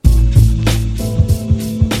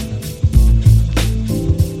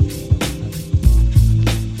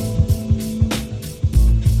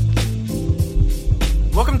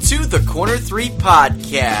Corner 3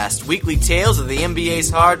 Podcast, weekly tales of the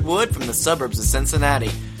NBA's hardwood from the suburbs of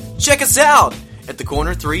Cincinnati. Check us out at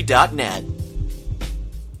thecorner3.net.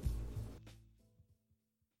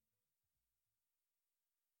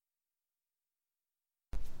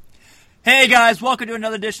 Hey guys, welcome to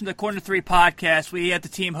another edition of the Corner 3 Podcast. We at the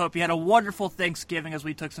team hope you had a wonderful Thanksgiving as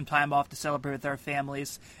we took some time off to celebrate with our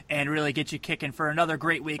families and really get you kicking for another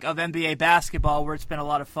great week of NBA basketball where it's been a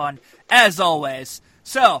lot of fun, as always.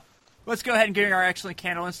 So, let's go ahead and get our excellent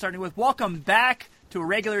candle in, starting with welcome back to a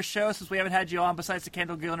regular show since we haven't had you on besides the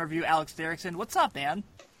Candle Gill interview, Alex Derrickson. What's up, man?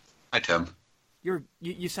 Hi, Tim.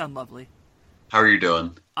 You sound lovely. How are you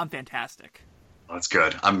doing? I'm fantastic. That's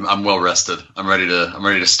good. I'm well rested. I'm ready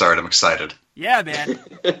to start. I'm excited. Yeah, man.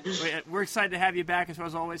 We're excited to have you back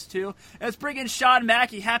as always too. Let's bring in Sean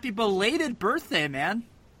Mackey. Happy belated birthday, man.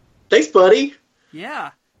 Thanks, buddy. Yeah.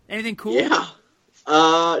 Anything cool? Yeah.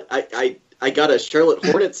 I got a Charlotte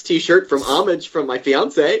Hornets t-shirt from Homage from my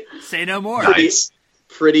fiance. Say no more. Nice.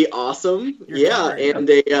 Pretty awesome. And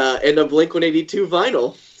a Blink-182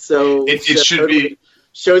 vinyl. So it should be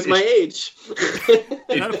shows my age.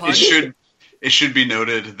 It should be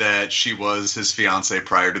noted that she was his fiance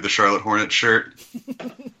prior to the Charlotte Hornets shirt.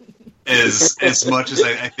 As much as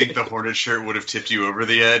I think the Hornets shirt would have tipped you over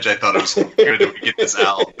the edge, I thought it was good that we get this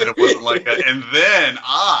out. That it wasn't like that. And then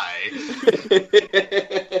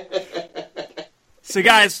So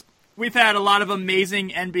guys, we've had a lot of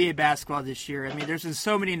amazing NBA basketball this year. I mean, there's been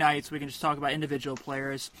so many nights we can just talk about individual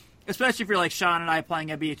players. Especially if you're like Sean and I playing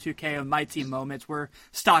NBA 2K on My Team Moments, we're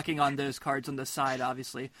stocking on those cards on the side,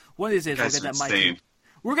 obviously. One of these days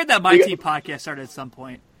we'll get that My Team podcast started at some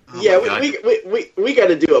point. Yeah, we got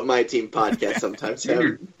to do a My Team podcast sometime.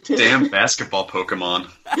 Your damn basketball Pokemon.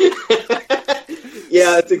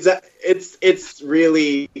 Yeah, it's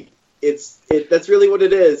really. That's really what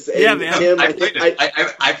it is. And yeah, man. Tim, I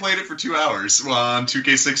played it for 2 hours on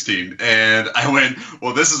 2K16, and I went,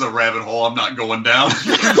 well, this is a rabbit hole I'm not going down.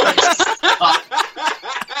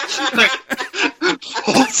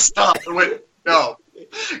 Stop. I went, no,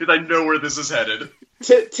 because I know where this is headed.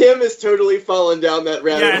 Tim has totally fallen down that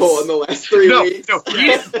rabbit hole in the last 3 weeks. No,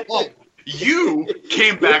 you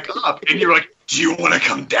came back up, and you're like, do you want to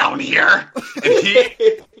come down here? And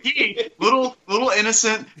he little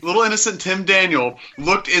innocent Tim Daniel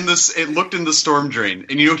looked in the storm drain,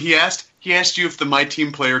 and you know what he asked? He asked you if the My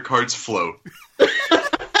Team player cards float. And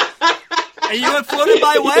you have floated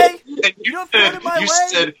my way? And you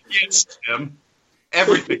said, yes, Tim.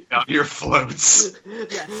 Everything down here floats.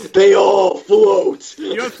 Yes. They all float.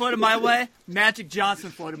 You know what floated my way? Magic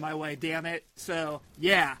Johnson floated my way, damn it. So,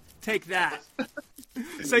 yeah, take that.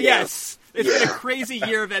 So, yes. It's been a crazy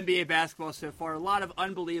year of NBA basketball so far. A lot of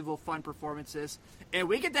unbelievable fun performances. And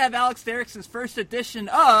we get to have Alex Derrickson's first edition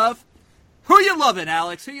of Who You Lovin',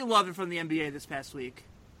 Alex? Who you loving from the NBA this past week?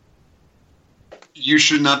 You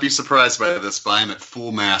should not be surprised by this, but I'm at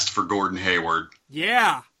full mast for Gordon Hayward.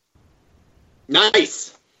 Yeah.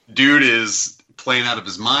 Nice. Dude is playing out of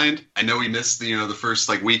his mind. I know he missed the first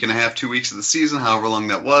week and a half, 2 weeks of the season, however long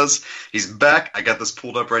that was. He's back. I got this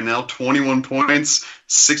pulled up right now. 21 points,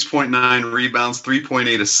 6.9 rebounds,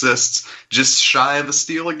 3.8 assists, just shy of a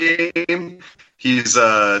steal a game. He's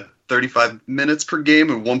 35 minutes per game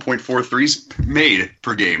and 1.4 threes made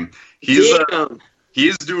per game. He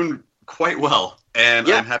is doing quite well, and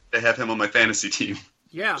I'm happy to have him on my fantasy team.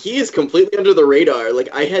 Yeah, he is completely under the radar.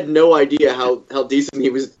 I had no idea how decent he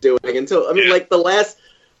was doing until the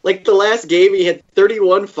last game he had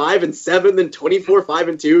 31, 5 and 7, then 24, 5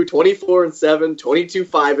 and 2, 24 and 7, 22,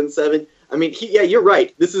 5 and 7. I mean, you're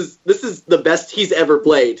right. This is the best he's ever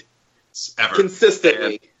played. Ever.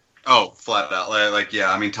 Consistently. Flat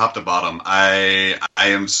out. Top to bottom. I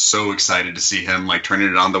am so excited to see him turning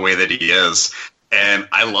it on the way that he is. And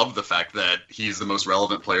I love the fact that he's the most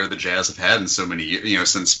relevant player the Jazz have had in so many years,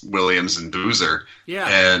 since Williams and Boozer. Yeah.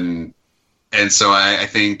 And so I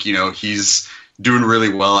think, he's doing really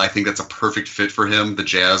well. I think that's a perfect fit for him. The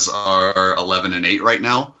Jazz are 11-8 right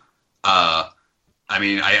now. I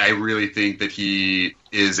really think that he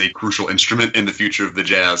is a crucial instrument in the future of the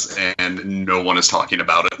Jazz, and no one is talking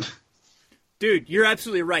about it. Dude, you're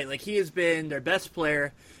absolutely right. He has been their best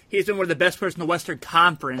player. He's been one of the best players in the Western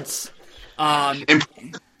Conference. And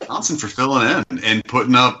Johnson for filling in and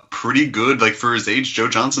putting up pretty good, for his age, Joe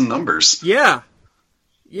Johnson numbers. Yeah.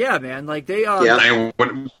 Yeah, man. They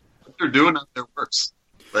what they're doing out there works.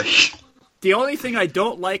 The only thing I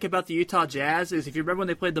don't like about the Utah Jazz is if you remember when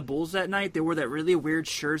they played the Bulls that night, they wore that really weird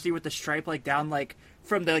jersey with the stripe down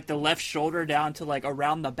from the left shoulder down to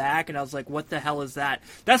around the back, and I was like, what the hell is that?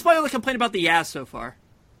 That's my only complaint about the Jazz so far.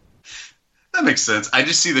 That makes sense. I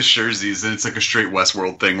just see the jerseys, and it's like a straight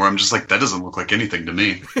Westworld thing where I'm just like, that doesn't look like anything to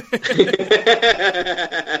me.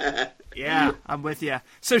 Yeah, I'm with you.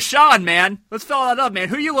 So, Sean, man, let's follow that up, man.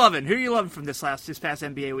 Who you loving? Who you loving from this past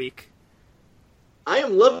NBA week? I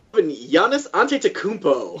am loving Giannis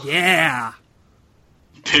Antetokounmpo. Yeah.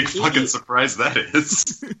 Big fucking surprise that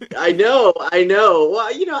is. I know. Well,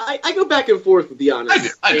 I go back and forth with Giannis.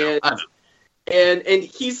 I know. And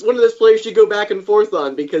he's one of those players you go back and forth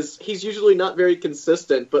on because he's usually not very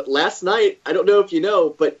consistent. But last night, I don't know if you know,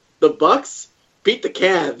 but the Bucks beat the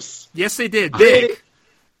Cavs. Yes, they did. Big.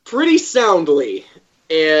 Pretty soundly.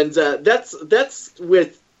 And that's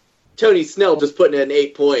with Tony Snell just putting in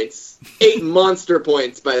 8 points. 8 monster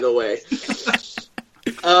points, by the way.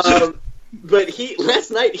 But last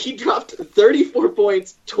night he dropped 34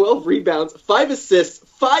 points, 12 rebounds, 5 assists,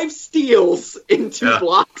 5 steals, and 2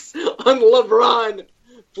 blocks on LeBron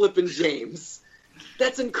flipping James.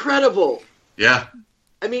 That's incredible. Yeah.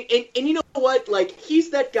 I mean, and you know what? Like,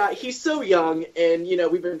 he's that guy. He's so young, and,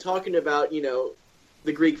 we've been talking about,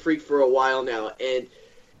 the Greek Freak for a while now, and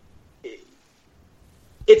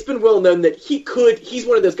it's been well known that he's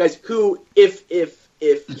one of those guys who, if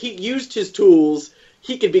he used his tools,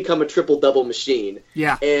 he could become a triple-double machine.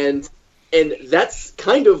 Yeah. And that's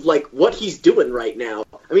kind of like what he's doing right now.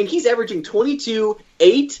 I mean, he's averaging 22,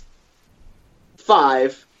 8,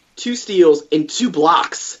 5, 2 steals, and 2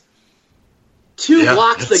 blocks. 2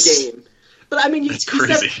 blocks a game. But, I mean, that's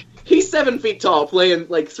crazy. He's 7 feet tall, playing,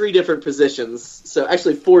 3 different positions. So,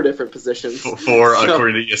 actually, 4 different positions. 4,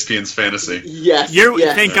 according to ESPN's fantasy. Yes.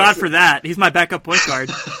 Thank God for that. He's my backup point guard.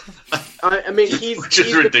 I mean, which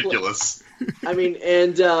is ridiculous. I mean,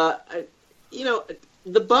 and the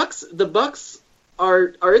Bucks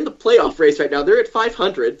are in the playoff race right now. They're at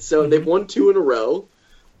 500, so they've won 2 in a row.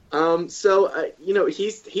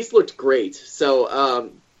 He's looked great.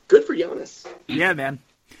 So good for Giannis. Yeah, man.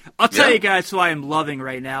 I'll tell you guys who I am loving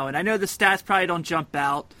right now, and I know the stats probably don't jump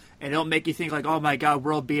out and don't make you think like, oh my God,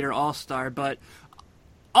 world beater, all-star, but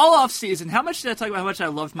all off season, how much did I talk about how much I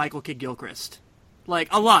loved Michael Kidd-Gilchrist? Like,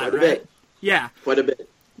 a lot, Quite a right? bit. Yeah. Quite a bit.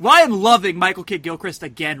 Well, I am loving Michael Kidd-Gilchrist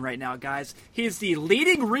again right now, guys. He is the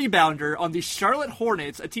leading rebounder on the Charlotte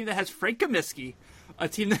Hornets, a team that has Frank Kaminsky, a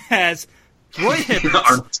team that has Roy Hibbert.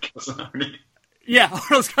 Arnold's cousin Arnie. Yeah,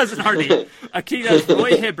 Arnold's cousin Arnie. A team that has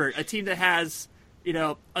Roy Hibbert, a team that has,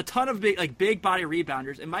 a ton of big body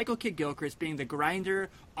rebounders, and Michael Kidd-Gilchrist being the grinder,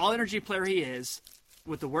 all-energy player he is,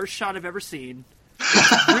 with the worst shot I've ever seen,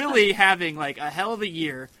 really having, a hell of a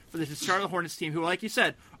year for the Charlotte Hornets team, who, like you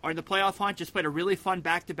said, are in the playoff hunt. Just played a really fun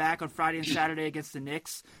back-to-back on Friday and Saturday against the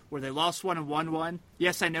Knicks, where they lost one and won one.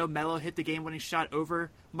 Yes, I know Melo hit the game-winning shot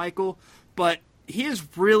over Michael, but he has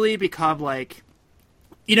really become,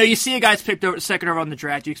 you see a guy's picked over second over on the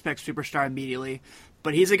draft, you expect superstar immediately,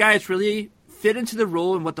 but he's a guy that's really fit into the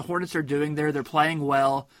role and what the Hornets are doing there. They're playing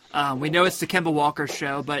well. We know it's the Kemba Walker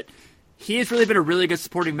show, but he has really been a really good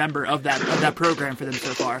supporting member of that program for them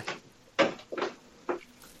so far.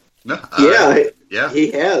 No,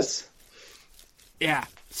 he has. Yeah.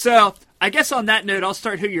 So I guess on that note, I'll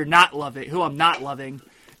start who I'm not loving,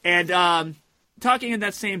 and talking in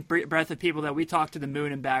that same breath of people that we talked to the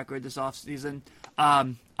moon and backward this offseason,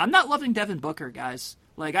 I'm not loving Devin Booker, guys.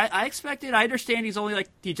 I expected. I understand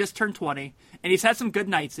he just turned 20, and he's had some good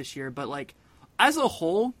nights this year, but as a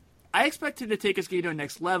whole, I expect him to take his game to the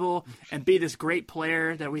next level and be this great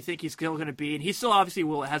player that we think he's still going to be. And he still obviously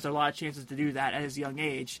has a lot of chances to do that at his young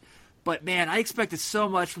age. But, man, I expected so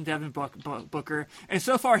much from Devin Booker. And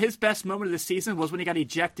so far, his best moment of the season was when he got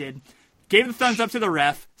ejected, gave the thumbs up to the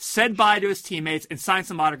ref, said bye to his teammates, and signed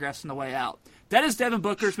some autographs on the way out. That is Devin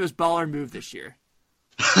Booker's most baller move this year.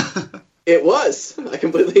 It was. I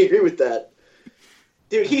completely agree with that.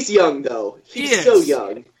 Dude, he's young, though. He's so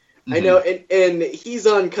young. Mm-hmm. I know, and he's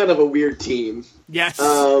on kind of a weird team. Yes.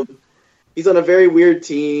 He's on a very weird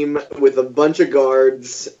team with a bunch of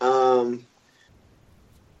guards. I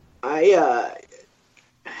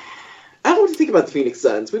don't know what to think about the Phoenix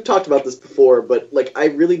Suns. We've talked about this before, but I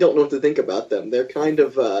really don't know what to think about them. They're kind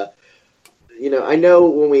of, I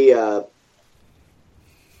know when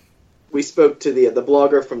we spoke to the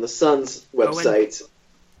blogger from the Suns website,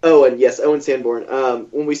 Owen Sanborn.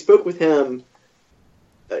 When we spoke with him,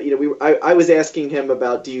 I was asking him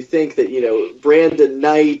about, do you think that Brandon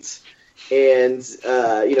Knight and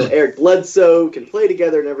Eric Bledsoe can play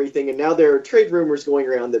together and everything? And now there are trade rumors going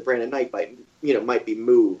around that Brandon Knight might be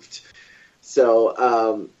moved. So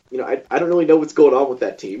I don't really know what's going on with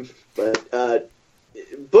that team, but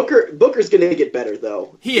Booker's going to get better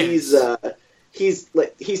though. He's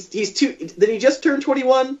two. Did he just turn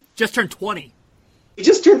 21? Just turned 20.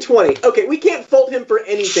 just turned 20. Okay, we can't fault him for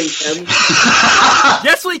anything, Tim.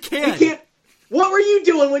 Yes, we can. We can't. What were you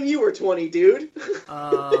doing when you were 20, dude?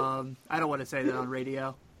 I don't want to say that on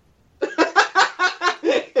radio.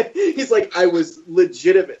 He's like, I was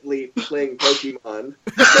legitimately playing Pokemon,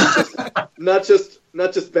 not just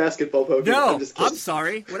basketball Pokemon. No, I'm just kidding. I'm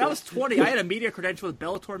sorry. When I was 20, I had a media credential with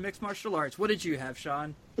Bellator Mixed Martial Arts. What did you have,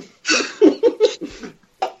 Sean?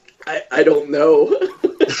 I don't know.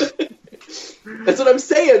 That's what I'm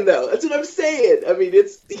saying, though. That's what I'm saying. I mean,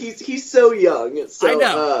 he's so young. So,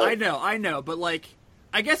 I know. But, like,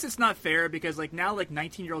 I guess it's not fair because, like, now, like,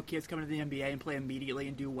 19-year-old kids come into the NBA and play immediately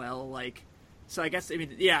and do well. Like, so I guess, I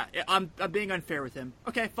mean, yeah, I'm being unfair with him.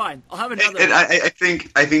 Okay, fine. I'll have another. And I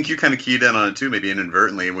think you kind of keyed in on it, too, maybe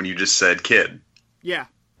inadvertently, when you just said kid. Yeah.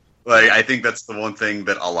 Like, I think that's the one thing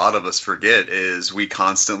that a lot of us forget is we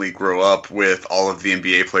constantly grow up with all of the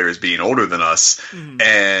NBA players being older than us,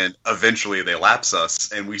 and eventually they lapse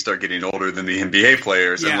us, and we start getting older than the NBA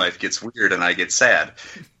players, and life gets weird, and I get sad.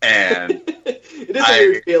 And it is a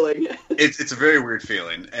weird feeling. It's a very weird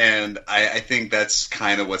feeling, and I think that's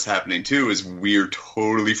kind of what's happening too. Is we're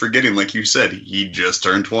totally forgetting, like you said, he just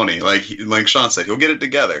turned 20. Like Sean said, he'll get it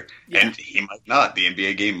together, and he might not. The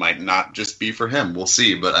NBA game might not just be for him. We'll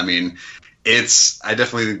see, but I mean, I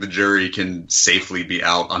definitely think the jury can safely be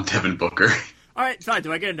out on Devin Booker. All right, fine.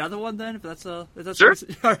 Do I get another one then? If that's sure.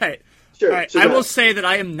 All right. Sure. All right. I will say that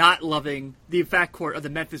I am not loving the backcourt of the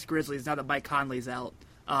Memphis Grizzlies now that Mike Conley's out.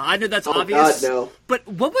 I know that's obvious. God, no. But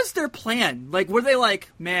what was their plan? Like, were they like,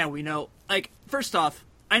 man, we know? Like, first off,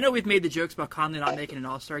 I know we've made the jokes about Conley not making an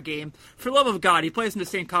All-Star game. For the love of God, he plays in the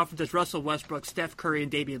same conference as Russell Westbrook, Steph Curry, and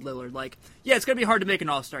Damian Lillard. Like, yeah, it's going to be hard to make an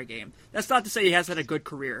All-Star game. That's not to say he hasn't had a good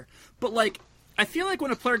career. But, like, I feel like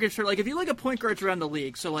when a player gets hurt, like, if you look at point guards around the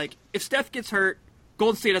league, so, like, if Steph gets hurt,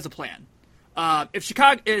 Golden State has a plan. If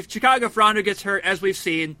Chicago, if Rondo gets hurt, as we've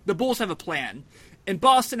seen, the Bulls have a plan. In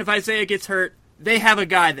Boston, if Isaiah gets hurt, they have a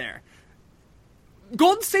guy there.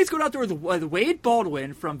 Golden State's going out there with Wade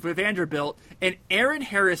Baldwin from Vanderbilt and Aaron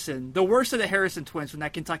Harrison, the worst of the Harrison twins from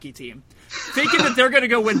that Kentucky team, thinking that they're going to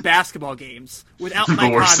go win basketball games without Mike Conley.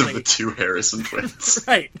 The worst of the two Harrison twins.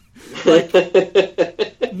 Right.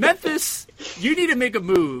 Like, Memphis, you need to make a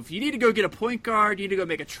move. You need to go get a point guard. You need to go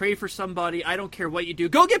make a trade for somebody. I don't care what you do.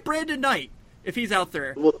 Go get Brandon Knight if he's out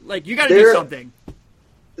there. Well, like, you got to do something.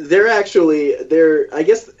 They're I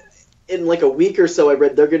guess in like a week or so, I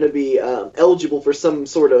read they're going to be eligible for some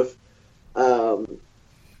sort of kind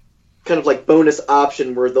of like bonus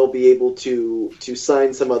option where they'll be able to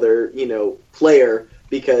sign some other, player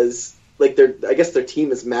because like I guess their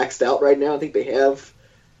team is maxed out right now. I think they have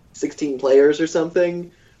 16 players or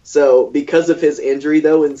something. So because of his injury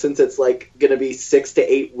though, and since it's like going to be 6 to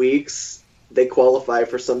 8 weeks, they qualify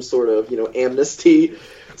for some sort of, amnesty.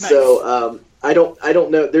 Nice. So, I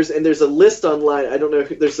don't know. There's a list online. I don't know.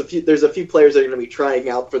 There's a few players that are going to be trying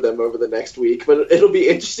out for them over the next week, but it'll be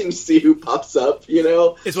interesting to see who pops up.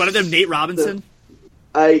 Is one of them Nate Robinson?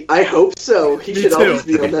 I hope so. He should always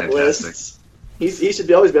be on that Fantastic. list. He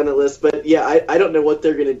should always be on that list. But yeah, I don't know what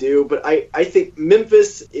they're going to do. But I think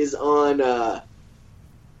Memphis is on. I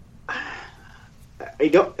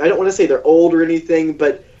don't want to say they're old or anything,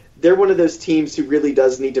 but they're one of those teams who really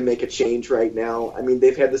does need to make a change right now. I mean,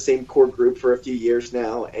 they've had the same core group for a few years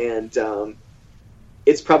now, and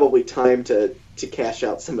it's probably time to cash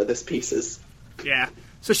out some of those pieces. Yeah.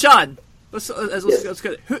 So, Sean, let's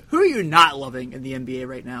go. Who are you not loving in the NBA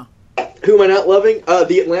right now? Who am I not loving?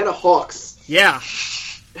 The Atlanta Hawks. Yeah.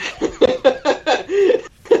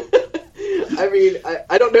 I mean,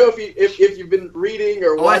 I don't know if you've been reading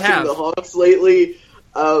or watching the Hawks lately,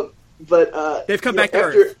 but they've come back to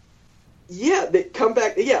earth. Yeah, they come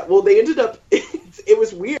back. Yeah, well, they ended up. It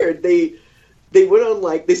was weird. They went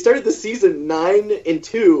on they started the season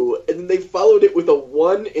 9-2, and then they followed it with a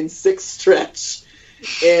 1-6 stretch.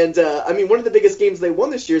 And I mean, one of the biggest games they won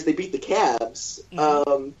this year is they beat the Cavs.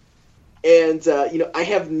 Mm-hmm. I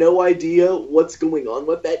have no idea what's going on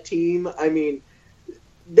with that team. I mean,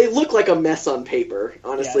 they look like a mess on paper,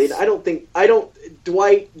 honestly. Yes. And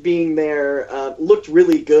Dwight being there looked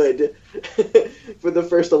really good for the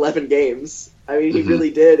first 11 games. I mean, he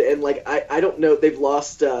really did. And, I don't know. They've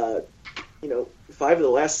lost, 5 of the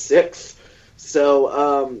last 6.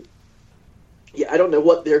 So, I don't know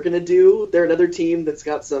what they're going to do. They're another team that's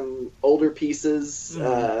got some older pieces.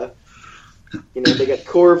 Mm-hmm. They got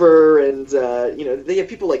Korver and, they have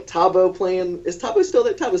people like Tabo playing. Is Tabo still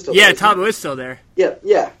there? Tabo's still there. Yeah, Tabo is still there.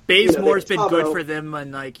 Yeah. Bazemore's been good for them,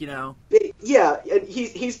 and, Yeah, and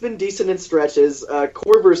he's been decent in stretches.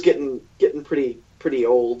 Korver's getting pretty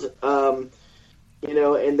old. And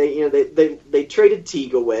they traded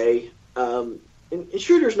Teague away. and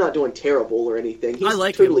Schroeder's not doing terrible or anything. He's I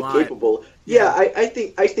like him totally a lot. capable. Yeah, I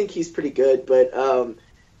think he's pretty good, but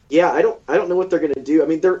yeah, I don't know what they're gonna do. I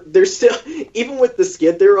mean, they're still, even with the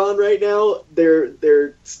skid they're on right now,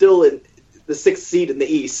 they're still in the 6th seed in the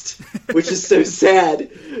East, which is so sad,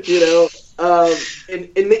 you know.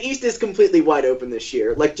 And the East is completely wide open this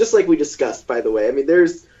year, just like we discussed. By the way, I mean,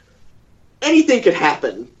 there's anything could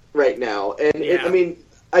happen right now, and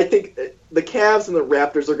I think the Cavs and the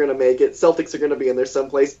Raptors are going to make it. Celtics are going to be in there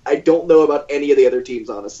someplace. I don't know about any of the other teams,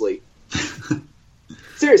 honestly.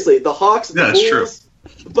 Seriously, the Hawks, the Bulls,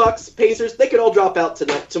 Bucks, Pacers, they could all drop out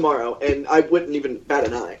tomorrow, and I wouldn't even bat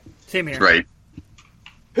an eye. Same here. Right.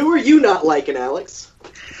 Who are you not liking, Alex?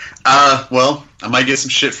 Well, I might get some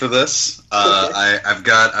shit for this. I've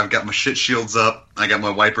got my shit shields up. I got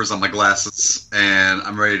my wipers on my glasses, and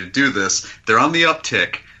I'm ready to do this. They're on the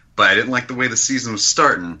uptick, but I didn't like the way the season was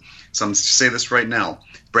starting, so I'm going to say this right now.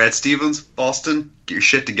 Brad Stevens, Boston, get your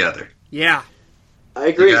shit together. Yeah. I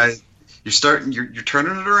agree. You're starting. You're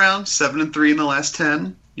turning it around. 7-3 in the last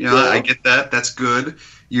 10. You know, I get that. That's good.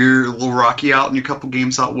 You're a little rocky out in your couple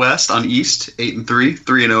games out west. On East, 8-3,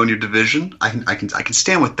 3-0 in your division. I can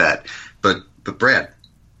stand with that. But Brad,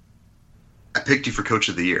 I picked you for Coach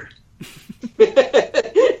of the Year,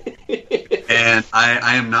 and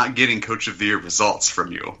I am not getting Coach of the Year results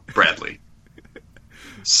from you, Bradley.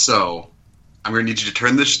 So I'm going to need you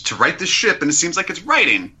to right this ship, and it seems like it's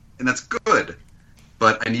righting, and that's good.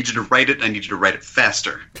 But I need you to write it. I need you to write it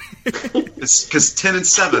faster, because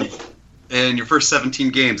 10-7 in your first 17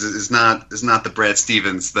 games is not the Brad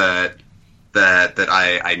Stevens that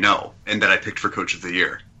I know and that I picked for Coach of the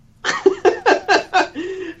Year.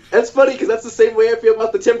 That's funny because that's the same way I feel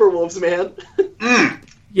about the Timberwolves, man.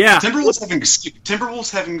 Yeah. Timberwolves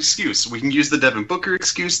have an excuse. We can use the Devin Booker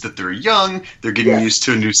excuse that they're young, they're getting used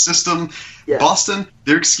to a new system. Yeah. Boston,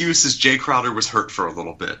 their excuse is Jay Crowder was hurt for a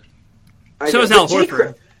little bit. So is Al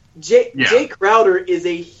Horford. Jay Crowder is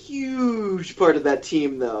a huge part of that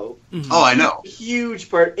team, though. Mm-hmm. Oh, I know. Huge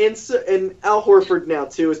part. And Al Horford now,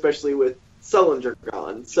 too, especially with Sullinger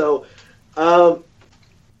gone. So,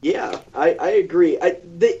 yeah, I agree.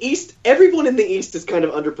 The East, everyone in the East has kind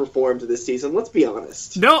of underperformed this season, let's be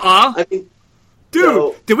honest. I mean, dude,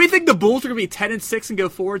 so, do we think the Bulls are going to be 10-6 and go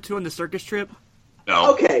forward to on the circus trip?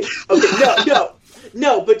 No. Okay,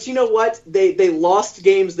 no, but you know what? They lost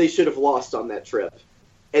games they should have lost on that trip,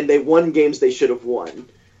 and they won games they should have won.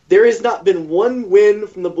 There has not been one win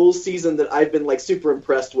from the Bulls season that I've been super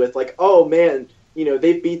impressed with. Oh man,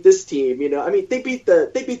 they beat this team. I mean, they beat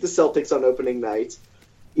the Celtics on opening night.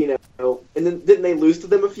 And then didn't they lose to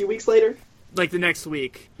them a few weeks later? The next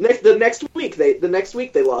week. The next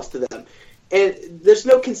week they lost to them. And there's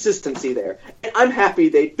no consistency there. And I'm happy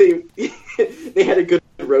they had a good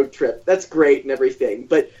road trip. That's great and everything.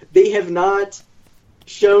 But they have not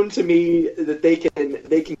shown to me that they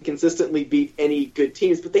can consistently beat any good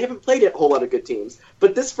teams. But they haven't played a whole lot of good teams.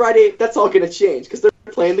 But this Friday, that's all going to change because they're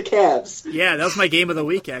playing the Cavs. Yeah, that was my game of the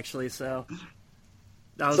week actually. So.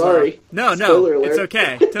 Sorry. No, it's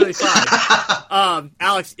okay. Totally fine.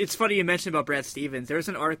 Alex, it's funny you mentioned about Brad Stevens. There was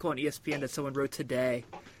an article on ESPN that someone wrote today.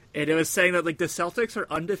 And it was saying that the Celtics are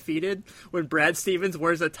undefeated when Brad Stevens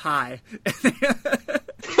wears a tie.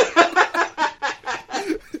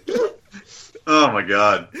 Oh my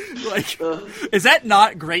god! Is that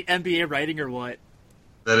not great NBA writing or what?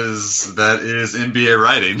 That is NBA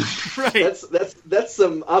writing. Right. That's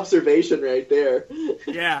some observation right there.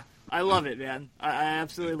 Yeah, I love it, man. I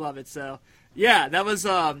absolutely love it. So yeah, that was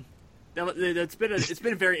it's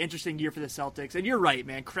been a very interesting year for the Celtics. And you're right,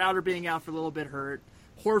 man. Crowder being out for a little bit hurt.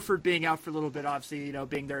 Horford being out for a little bit, obviously,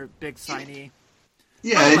 being their big signee.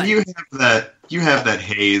 Yeah, and you have that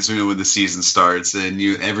haze, when the season starts, and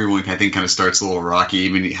everyone I think kind of starts a little rocky.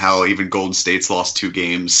 Even Golden State's lost 2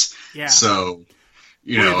 games. Yeah. So,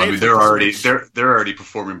 they're already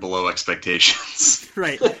performing below expectations.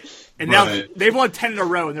 Right. And now they've won 10 in a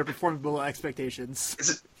row, and they're performing below expectations. Is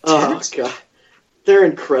it 10? Oh god. They're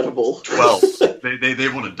incredible. 12.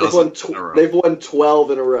 They've won a dozen in a row. They've won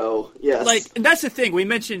 12 in a row. Yes. And that's the thing.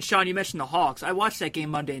 Sean, you mentioned the Hawks. I watched that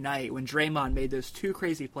game Monday night when Draymond made those 2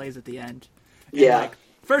 crazy plays at the end. And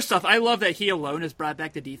first off, I love that he alone has brought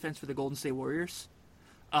back the defense for the Golden State Warriors.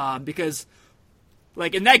 Because,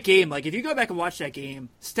 in that game, if you go back and watch that game,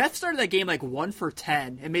 Steph started that game 1 for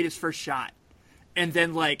 10 and made his first shot. And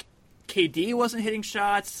then, KD wasn't hitting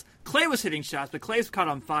shots. Klay was hitting shots, but Klay's caught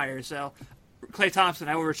on fire, so... Klay Thompson,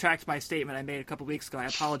 I will retract my statement I made a couple weeks ago. I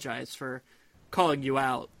apologize for calling you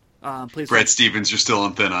out. Please, Brad Stevens, you're still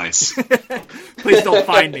on thin ice. Please don't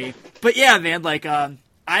find me. But yeah, man, I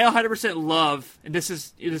 100% love, and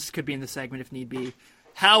this could be in the segment if need be,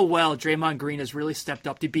 how well Draymond Green has really stepped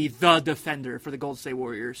up to be the defender for the Golden State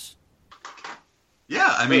Warriors.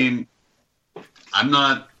 Yeah, I mean, I'm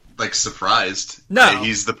not surprised. No,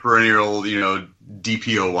 he's the perennial,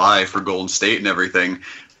 DPOY for Golden State and everything.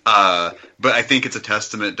 But I think it's a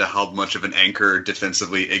testament to how much of an anchor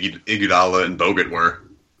defensively Iguodala and Bogut were.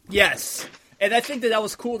 Yes, and I think that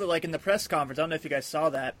was cool that in the press conference, I don't know if you guys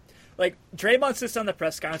saw that. Draymond sits on the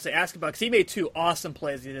press conference, they ask about, because he made 2 awesome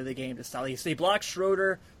plays at the end of the game to style. He blocked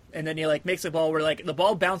Schroeder, and then he makes a ball where the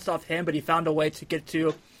ball bounced off him, but he found a way to get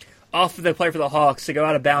to off of the play for the Hawks to go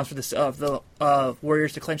out of bounds for the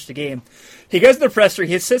Warriors to clinch the game. He goes to the presser,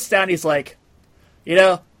 he sits down, he's like,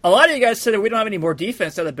 a lot of you guys said that we don't have any more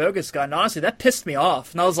defense out of the Bogus gun. And honestly, that pissed me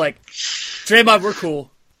off. And I was like, Draymond, we're cool.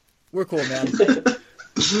 We're cool, man.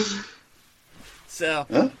 So,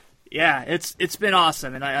 huh? Yeah, it's been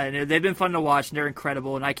awesome. And I they've been fun to watch, and they're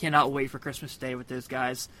incredible. And I cannot wait for Christmas Day with those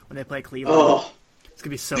guys when they play Cleveland. Oh. It's going to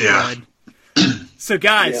be so good. So,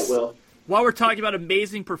 guys, yeah, while we're talking about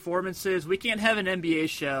amazing performances, we can't have an NBA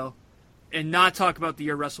show and not talk about the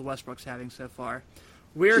year Russell Westbrook's having so far.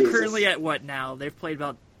 We're currently at what now? They've played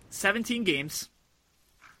about 17 games.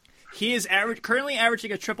 He is currently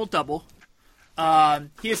averaging a triple-double.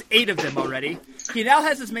 He has 8 of them already. He now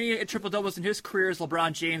has as many triple-doubles in his career as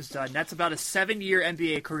LeBron James done. That's about a 7-year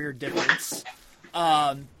NBA career difference.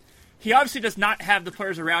 He obviously does not have the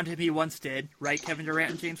players around him he once did, right, Kevin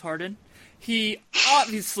Durant and James Harden? He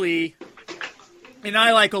obviously... And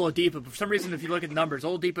I like Oladipo, but for some reason, if you look at numbers,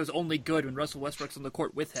 Oladipo is only good when Russell Westbrook's on the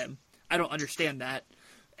court with him. I don't understand that.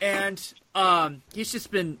 And he's just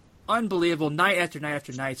been unbelievable night after night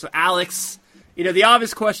after night. So, Alex, the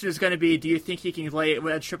obvious question is going to be, do you think he can play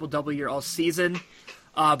a triple-double year all season?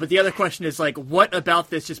 But the other question is, what about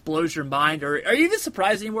this just blows your mind? Or are you even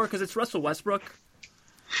surprised anymore because it's Russell Westbrook?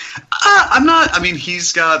 I'm not. I mean,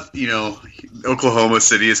 he's got, Oklahoma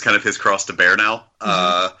City is kind of his cross to bear now.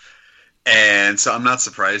 Mm-hmm. And so I'm not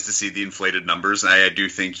surprised to see the inflated numbers. I do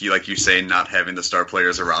think, like you say, not having the star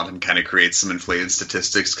players around him kind of creates some inflated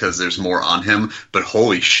statistics because there's more on him. But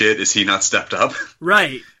holy shit, is he not stepped up?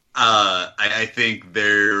 Right. I think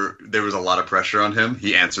there was a lot of pressure on him.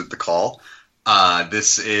 He answered the call.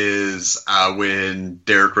 This is when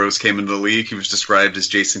Derrick Rose came into the league. He was described as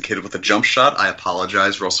Jason Kidd with a jump shot. I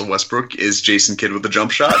apologize. Russell Westbrook is Jason Kidd with a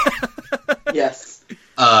jump shot. Yes.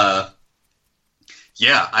 Yeah,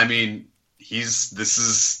 I mean, this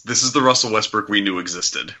is the Russell Westbrook we knew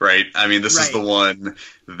existed, right? I mean, this is the one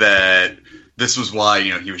that this was why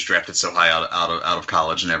he was drafted so high out of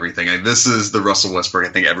college and everything. I mean, this is the Russell Westbrook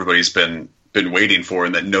I think everybody's been waiting for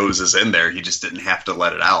and that knows is in there. He just didn't have to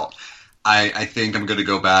let it out. I think I'm going to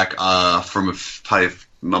go back from probably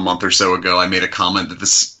a month or so ago. I made a comment that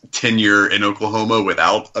this tenure in Oklahoma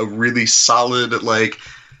without a really solid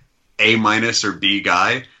A- or B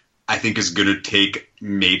guy, I think is going to take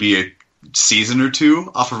maybe a season or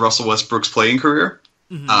 2 off of Russell Westbrook's playing career.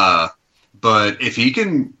 Mm-hmm. But if he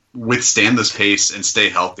can withstand this pace and stay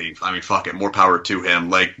healthy, I mean, fuck it, more power to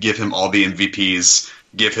him. Give him all the MVPs,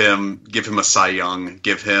 give him a Cy Young,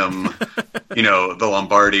 give him, the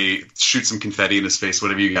Lombardi, shoot some confetti in his face,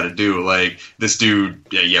 whatever you got to do. This dude,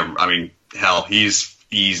 yeah. I mean, hell, he's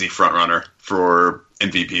easy front runner for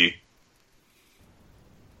MVP.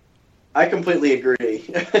 I completely agree.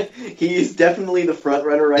 He's definitely the front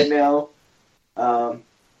runner right now.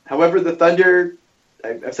 However, the Thunder,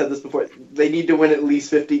 I've said this before, they need to win at least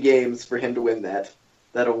 50 games for him to win that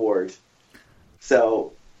award.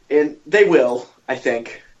 So, and they will, I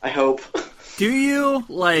think. I hope. Do you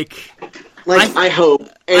I hope.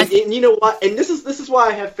 And you know what? And this is why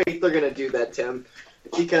I have faith they're going to do that, Tim.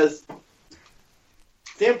 Because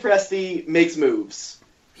Sam Presti makes moves.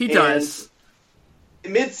 He does.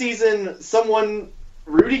 Mid-season,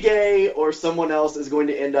 Rudy Gay or someone else is going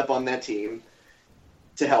to end up on that team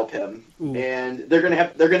to help him. Ooh. And they're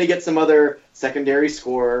gonna get some other secondary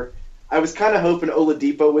scorer. I was kind of hoping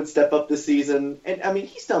Oladipo would step up this season, and I mean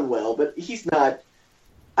he's done well, but he's not.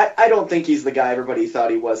 I don't think he's the guy everybody thought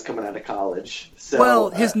he was coming out of college. So,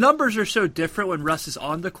 his numbers are so different when Russ is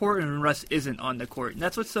on the court and when Russ isn't on the court, and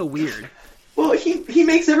that's what's so weird. Well, he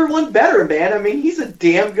makes everyone better, man. I mean, he's a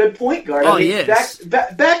damn good point guard. Oh, I mean, he is.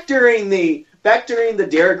 Back during the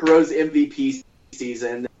Derrick Rose MVP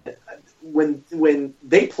season, when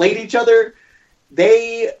they played each other,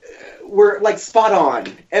 they were spot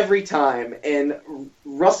on every time. And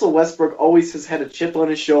Russell Westbrook always has had a chip on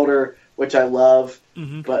his shoulder, which I love.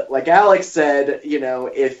 Mm-hmm. But like Alex said,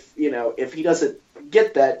 if he doesn't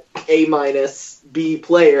get that A-B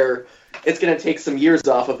player, it's going to take some years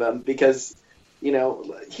off of him because,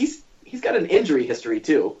 he's he's got an injury history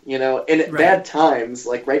too, and at Right. bad times,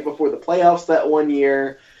 like right before the playoffs that one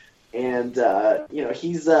year, and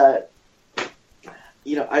he's I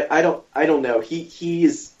don't know.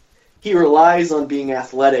 He relies on being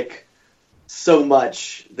athletic so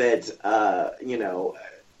much that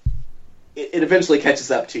it eventually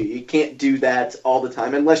catches up to you. You can't do that all the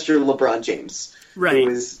time unless you're LeBron James, Right. who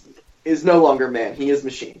is no longer man. He is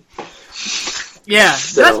machine. Yeah,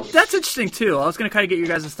 So- that's interesting too. I was going to kind of get your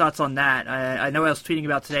guys' thoughts on that. I know I was tweeting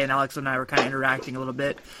about today, and Alex and I were kind of interacting a little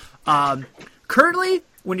bit. Currently,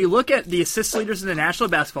 when you look at the assist leaders in the National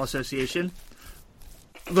Basketball Association,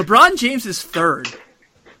 LeBron James is third.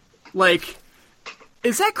 Like,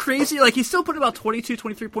 is that crazy? Like, he's still putting about 22,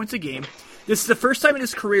 23 points a game. This is the first time in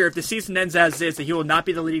his career, if the season ends as is, that he will not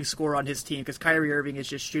be the leading scorer on his team because Kyrie Irving is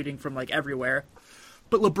just shooting from, like, everywhere.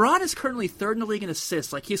 But LeBron is currently third in the league in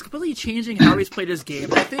assists. Like, he's completely changing how he's played his game.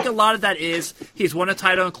 And I think a lot of that is he's won a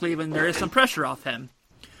title in Cleveland. There is some pressure off him.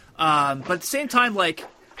 But at the same time, like,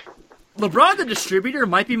 LeBron the distributor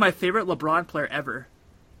might be my favorite LeBron player ever.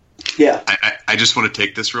 Yeah. I just want to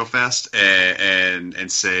take this real fast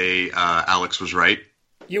and say Alex was right.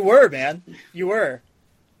 You were, man. You were.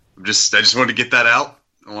 I just wanted to get that out.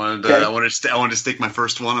 I wanted to stake my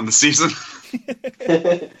first one on the season.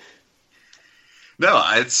 No,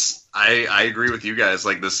 I agree with you guys.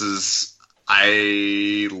 Like,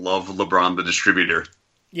 I love LeBron the distributor.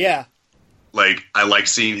 Yeah. Like, I like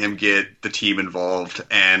seeing him get the team involved,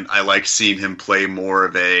 and I like seeing him play more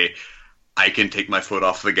of a I can take my foot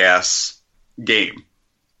off the gas game.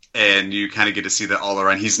 And you kind of get to see that all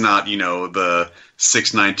around. He's not, the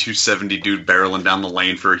 6'9", 270 dude barreling down the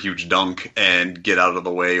lane for a huge dunk and get out of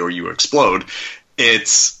the way or you explode.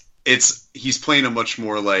 He's playing a much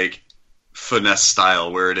more like finesse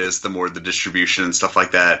style where it is the more the distribution and stuff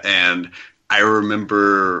like that. And I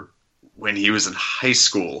remember when he was in high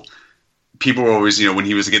school, people were always, when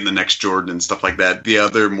he was getting the next Jordan and stuff like that, the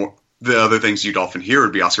other things you'd often hear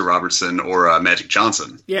would be Oscar Robertson or Magic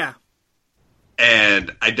Johnson. Yeah.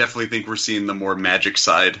 And I definitely think we're seeing the more Magic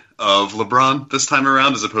side of LeBron this time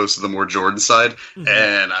around as opposed to the more Jordan side. Mm-hmm.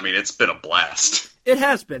 And, I mean, it's been a blast. It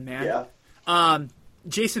has been, man. Yeah.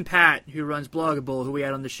 Jason Patt, who runs Bloggable, who we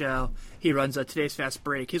had on the show, he runs Today's Fast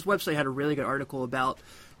Break. His website had a really good article about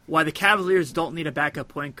why the Cavaliers don't need a backup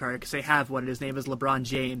point guard because they have one. His name is LeBron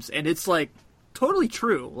James. And it's, like, totally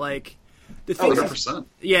true. Like, the thing 100%.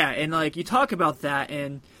 Yeah, and, like, you talk about that,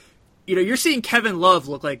 and, you're seeing Kevin Love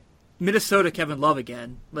look like Minnesota Kevin Love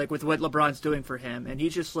again, like with what LeBron's doing for him, and he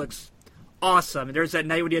just looks awesome. And there's that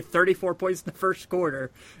night when he had 34 points in the first quarter,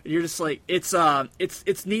 and you're just like, it's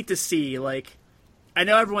neat to see. Like, I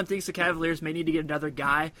know everyone thinks the Cavaliers may need to get another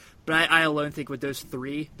guy, but I alone think with those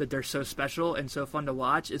three that they're so special and so fun to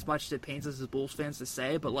watch. As much as it pains us as Bulls fans to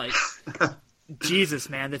say, but like, Jesus,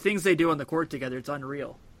 man, the things they do on the court together, it's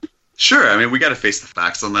unreal. Sure, I mean, we got to face the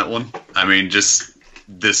facts on that one. I mean,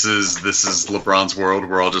 This is LeBron's world.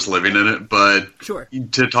 We're all just living in it. But sure,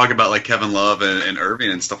 to talk about like Kevin Love and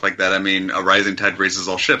Irving and stuff like that, I mean, a rising tide raises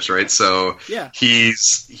all ships, right? So yeah,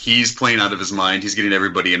 he's playing out of his mind. He's getting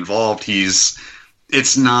everybody involved.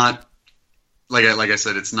 It's not like I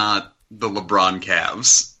said, it's not the LeBron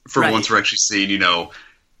Cavs. For right. once, we're actually seeing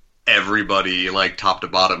everybody like top to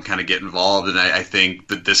bottom kind of get involved, and I think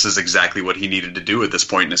that this is exactly what he needed to do at this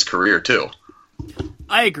point in his career too.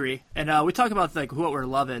 I agree, and we talk about like what we're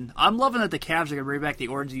loving. I'm loving that the Cavs are gonna bring back the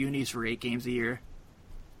orange unis for 8 games a year.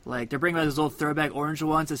 Like they're bringing back those old throwback orange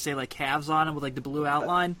ones that say like Cavs on them with like the blue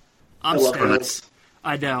outline. I'm love stoked. those.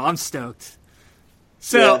 I know, I'm stoked.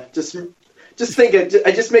 So yeah, just think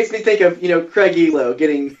it just makes me think of Craig Elo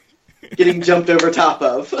getting jumped over top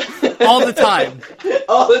of all the time.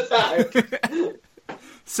 all the time.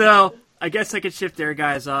 So I guess I could shift there,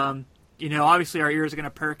 guys. Obviously our ears are going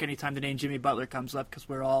to perk anytime the name Jimmy Butler comes up because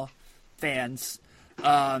we're all fans.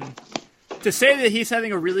 To say that he's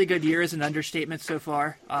having a really good year is an understatement so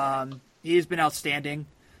far. He's been outstanding.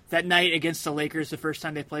 That night against the Lakers, the first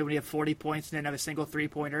time they played, when he had 40 points and didn't have a single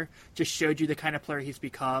three-pointer, just showed you the kind of player he's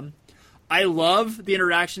become. I love the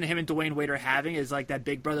interaction him and Dwayne Wade are having is like that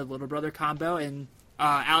big brother, little brother combo. And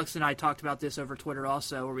Alex and I talked about this over Twitter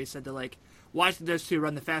also, where we said that like watching those two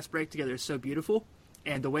run the fast break together is so beautiful.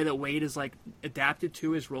 And the way that Wade is like adapted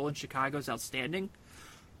to his role in Chicago is outstanding.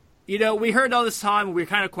 We heard all this time, we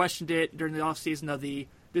kind of questioned it during the offseason of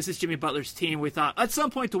this is Jimmy Butler's team. We thought at some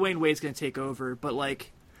point Dwayne Wade's going to take over, but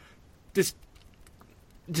like just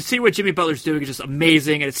to see what Jimmy Butler's doing is just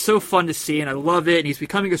amazing, and it's so fun to see, and I love it, and he's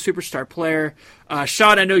becoming a superstar player.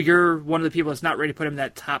 Sean, I know you're one of the people that's not ready to put him in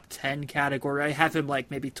that top 10 category. I have him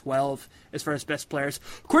like maybe 12 as far as best players.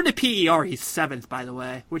 According to PER, he's 7th, by the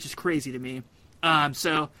way, which is crazy to me.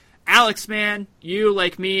 So Alex, man, you,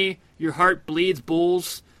 like me, your heart bleeds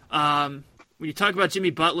Bulls. When you talk about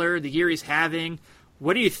Jimmy Butler, the year he's having,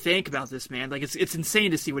 what do you think about this, man? Like, it's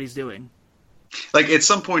insane to see what he's doing. Like, at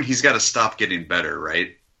some point, he's got to stop getting better,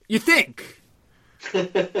 right? You think?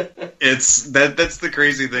 That's the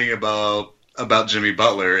crazy thing about Jimmy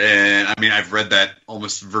Butler. And, I mean, I've read that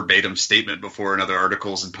almost verbatim statement before in other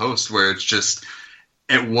articles and posts where it's just,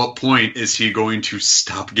 at what point is he going to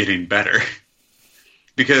stop getting better?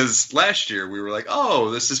 Because last year we were like,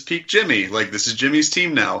 oh, this is peak Jimmy. Like, this is Jimmy's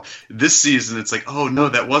team now. This season it's like, oh, no,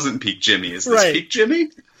 that wasn't peak Jimmy. Is this peak Jimmy?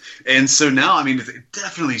 And so now, I mean, it's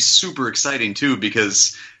definitely super exciting, too,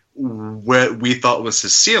 because what we thought was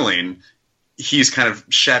his ceiling, he's kind of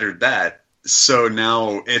shattered that. So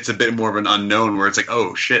now it's a bit more of an unknown where it's like,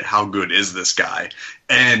 oh, shit, how good is this guy?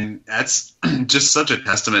 And that's just such a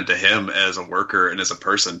testament to him as a worker and as a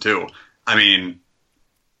person, too. I mean,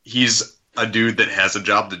 he's a dude that has a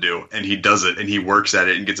job to do, and he does it, and he works at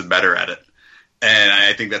it and gets better at it. And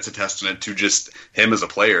I think that's a testament to just him as a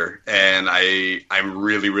player. And I'm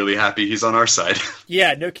really, really happy he's on our side.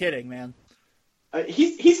 Yeah, no kidding, man.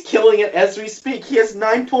 He's killing it as we speak. He has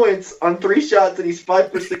 9 points on 3 shots, and he's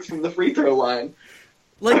 5 for 6 from the free throw line.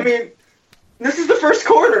 Like, I mean, this is the first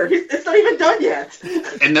quarter. It's not even done yet.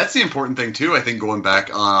 And that's the important thing, too, I think, going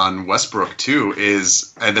back on Westbrook, too,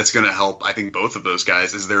 and that's going to help, I think, both of those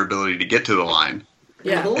guys, is their ability to get to the line.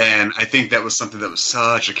 yeah. And I think that was something that was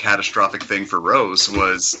such a catastrophic thing for Rose,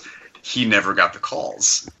 was he never got the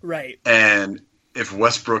calls. Right. And if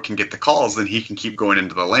Westbrook can get the calls, then he can keep going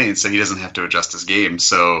into the lane, so he doesn't have to adjust his game.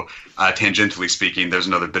 So, tangentially speaking, there's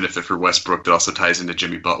another benefit for Westbrook that also ties into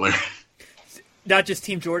Jimmy Butler. Not just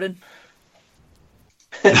Team Jordan?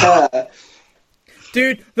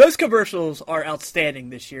 Dude, those commercials are outstanding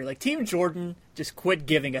this year. Like, Team Jordan just quit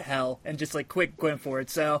giving a hell and just, like, quit going for it.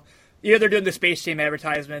 So, you know, they're doing the Space Jam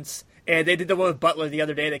advertisements, and they did the one with Butler the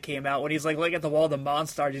other day that came out when he's, like, looking at the wall of the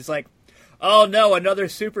Monstars. He's like, oh, no, another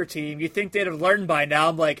super team. You think they'd have learned by now?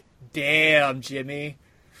 I'm like, damn, Jimmy.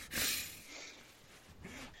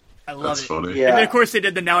 I love That's it. funny. Yeah. And then, of course, they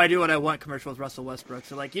did the Now I Do What I Want commercial with Russell Westbrook.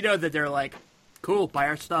 So, like, you know that they're like, cool, buy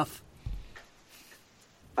our stuff.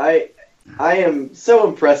 I am so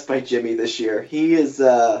impressed by Jimmy this year. He is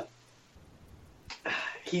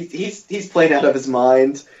he's playing out of his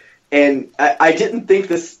mind, and I didn't think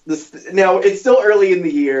this. Now it's still early in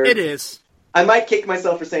the year. It is. I might kick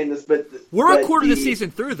myself for saying this, but We're a quarter of the season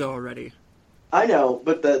through, though, already. I know,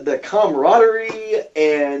 but the camaraderie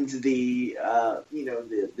and the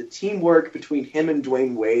the teamwork between him and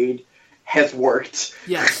Dwayne Wade has worked.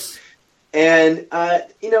 Yes. And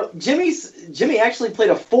Jimmy actually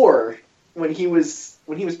played a 4 when he was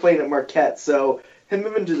playing at Marquette. So him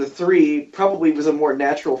moving to the 3 probably was a more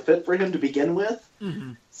natural fit for him to begin with.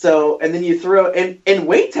 Mm-hmm. So, and then you throw and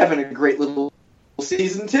Wade's having a great little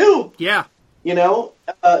season too. Yeah. You know,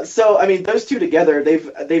 so I mean, those two together,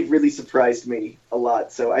 they've really surprised me a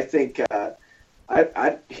lot. So I think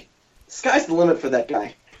sky's the limit for that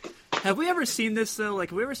guy. Have we ever seen this, though? Like,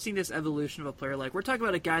 have we ever seen this evolution of a player? Like, we're talking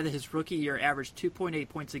about a guy that his rookie year averaged 2.8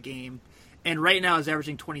 points a game, and right now is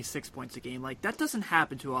averaging 26 points a game. Like, that doesn't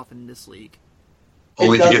happen too often in this league.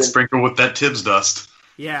 Only if you get doesn't. sprinkled with that Tibbs dust.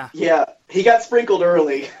 Yeah. Yeah, he got sprinkled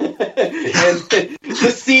early, and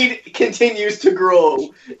the seed continues to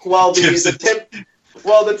grow while the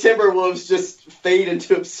Timberwolves just fade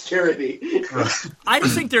into obscurity. I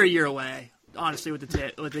just think they're a year away, honestly, with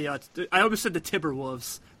the I almost said the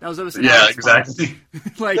Timberwolves. That was almost Yeah, exactly.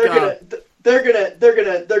 like they're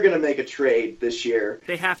gonna make a trade this year.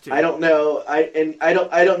 they have to. I don't know. I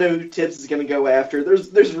don't know who Tibbs is gonna go after.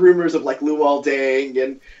 There's rumors of like Luol Deng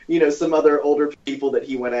and some other older people that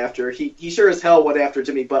he went after. He sure as hell went after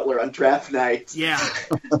Jimmy Butler on draft night. Yeah.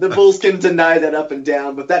 The Bulls can deny that up and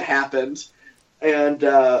down, but that happened. And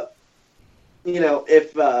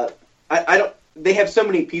if I don't, they have so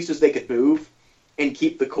many pieces they could move and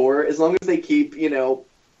keep the core as long as they keep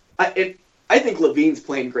I think Levine's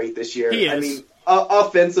playing great this year. He is. I mean,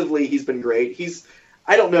 offensively, he's been great.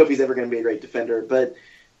 I don't know if he's ever going to be a great defender, but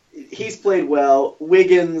he's played well.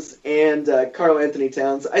 Wiggins and Karl Anthony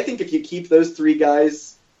Towns. I think if you keep those 3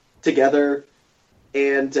 guys together,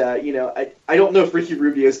 and I don't know if Ricky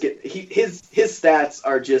Rubio's his stats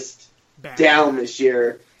are just Bad. down this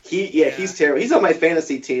year. He's terrible. He's on my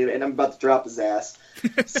fantasy team, and I'm about to drop his ass.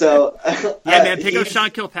 So Yeah, man, pick up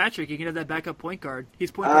Sean Kilpatrick. You can have that backup point guard.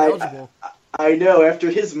 He's point guard eligible. I know,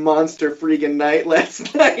 after his monster freaking night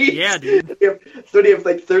last night. Yeah, dude. So he have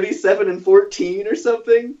like 37 and 14 or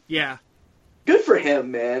something? Yeah. Good for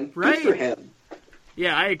him, man. Right. Good for him.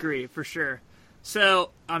 Yeah, I agree, for sure. So,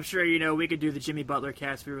 I'm sure we could do the Jimmy Butler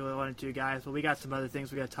cast if we really wanted to, guys, but we got some other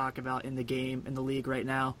things we got to talk about in the game, in the league right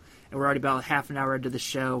now, and we're already about half an hour into the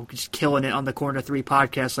show, just killing it on the Corner 3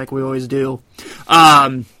 podcast like we always do.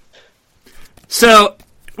 So,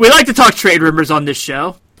 we like to talk trade rumors on this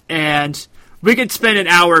show, and we could spend an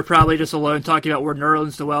hour probably just alone talking about where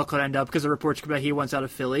Nerlens Noel could end up because the reports come out he wants out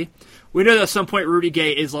of Philly. We know that at some point Rudy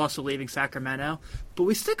Gay is also leaving Sacramento, but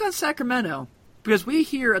we stick on Sacramento because we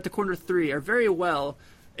here at the Corner 3 are very well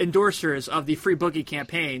endorsers of the Free Boogie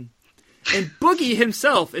campaign. And Boogie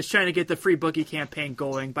himself is trying to get the Free Boogie campaign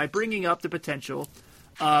going by bringing up the potential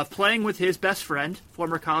of playing with his best friend,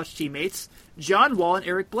 former college teammates, John Wall and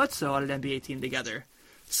Eric Bledsoe on an NBA team together.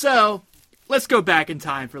 So, let's go back in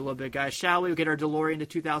time for a little bit, guys, shall we? We'll get our DeLorean to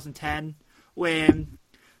 2010 when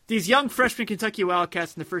these young freshman Kentucky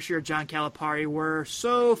Wildcats in the first year of John Calipari were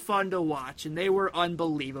so fun to watch, and they were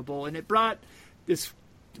unbelievable. And it brought this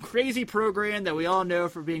crazy program that we all know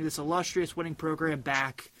for being this illustrious winning program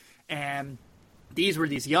back. And these were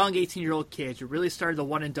these young 18-year-old kids who really started the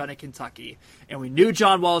one and done at Kentucky. And we knew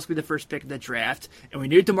John Wall was going to be the first pick in the draft. And we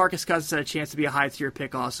knew DeMarcus Cousins had a chance to be a high-tier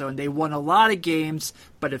pick also. And they won a lot of games,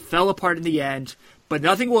 but it fell apart in the end. But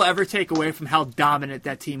nothing will ever take away from how dominant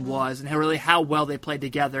that team was and really how well they played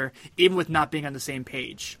together, even with not being on the same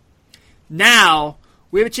page. Now,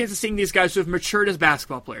 we have a chance of seeing these guys who have matured as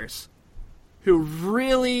basketball players, who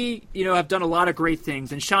really, have done a lot of great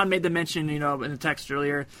things. And Sean made the mention, in the text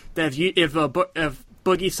earlier, that if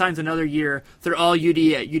Boogie signs another year, they're all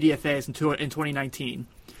UDFAs in 2019.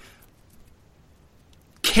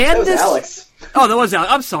 That was Alex. Oh, that was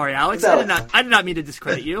Alex. I'm sorry, Alex. I did not mean to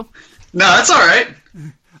discredit you. No, that's all right.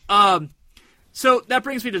 So that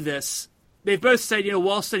brings me to this. They've both said,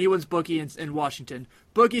 Wall said he wants Boogie in Washington.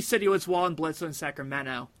 Boogie said he wants Wall and Bledsoe in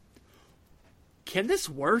Sacramento. Can this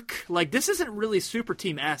work? This isn't really super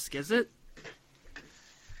team-esque, is it?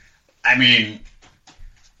 I mean,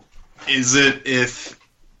 is it if,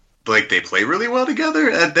 they play really well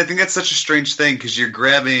together? I think that's such a strange thing, because you're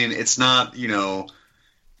grabbing, it's not,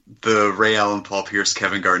 the Ray Allen, Paul Pierce,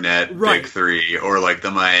 Kevin Garnett right. Big Three, or,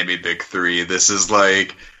 the Miami Big Three. This is, a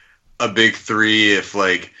Big Three if,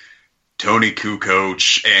 Tony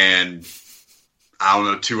Kukoc and... I don't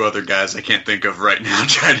know, two other guys I can't think of right now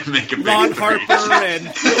trying to make a big Ron Harper and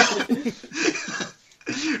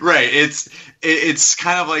right. It's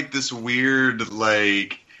kind of like this weird, I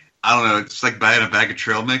don't know, it's like buying a bag of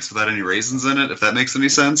trail mix without any raisins in it, if that makes any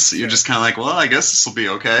sense. Sure. You're just kind of well, I guess this will be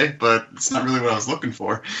okay, but it's not really what I was looking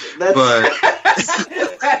for. That's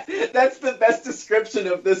the best description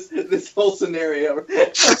of this whole scenario.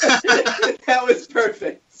 That was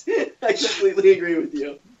perfect. I completely agree with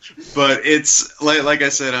you. But it's, like I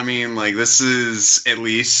said, I mean, this is at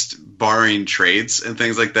least, barring trades and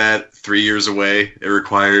things like that, 3 years away. It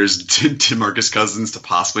requires DeMarcus Cousins to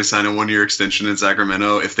possibly sign a one-year extension in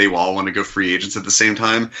Sacramento if they all want to go free agents at the same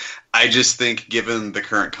time. I just think, given the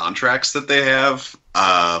current contracts that they have,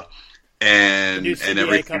 and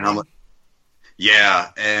everything, yeah,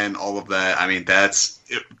 and all of that, I mean, that's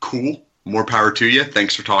cool. More power to you.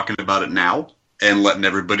 Thanks for talking about it now and letting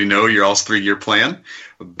everybody know your all's 3-year plan.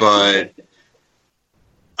 But,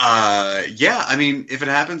 yeah, I mean, if it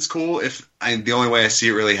happens, cool. The only way I see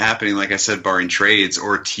it really happening, like I said, barring trades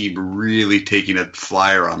or a team really taking a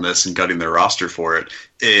flyer on this and gutting their roster for it,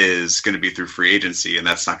 is going to be through free agency, and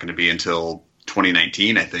that's not going to be until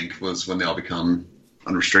 2019, I think, was when they all become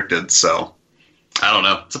unrestricted. So, I don't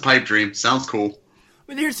know. It's a pipe dream. Sounds cool.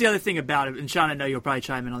 But here's the other thing about it, and Sean, I know you'll probably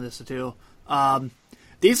chime in on this too.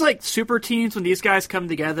 These super teams, when these guys come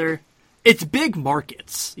together, it's big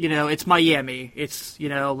markets. It's Miami, it's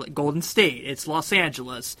Golden State, it's Los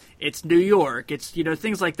Angeles, it's New York, it's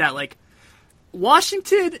things like that.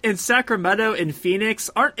 Washington and Sacramento and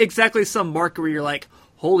Phoenix aren't exactly some market where you're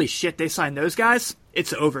holy shit, they signed those guys.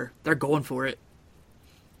 It's over. They're going for it.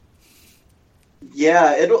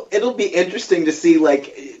 Yeah, it'll be interesting to see.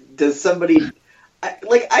 Does somebody?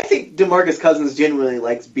 I think DeMarcus Cousins genuinely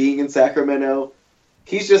likes being in Sacramento.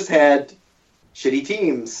 He's just had shitty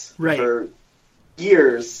teams for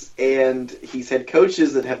years, and he's had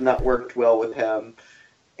coaches that have not worked well with him.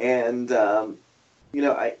 And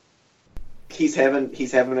he's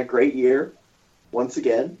having a great year once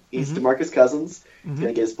again. He's DeMarcus Cousins. He's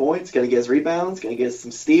gonna get his points, gonna get his rebounds, gonna get some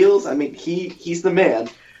steals. I mean, he's the man.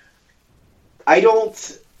 I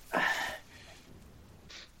don't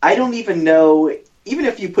even know. Even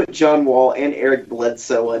if you put John Wall and Eric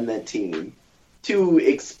Bledsoe on that team, two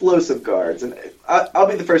explosive guards, and I'll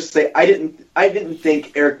be the first to say I didn't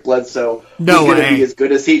think Eric Bledsoe was going to be as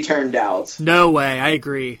good as he turned out. No way, I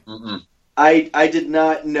agree. I did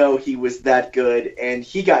not know he was that good, and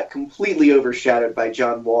he got completely overshadowed by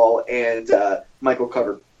John Wall and Michael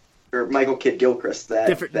Kidd Gilchrist.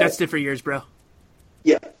 That's different years, bro.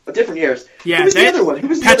 Yeah, different years. Yeah, who was the other one? Who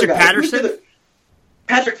was the Patrick other guy? Patterson.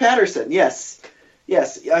 Patrick Patterson. Yes.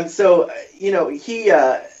 So he.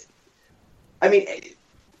 I mean,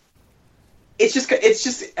 it's just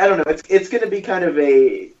I don't know. It's going to be kind of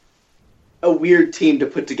a weird team to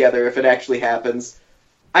put together if it actually happens.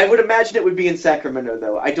 I would imagine it would be in Sacramento,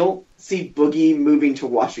 though. I don't see Boogie moving to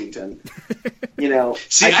Washington.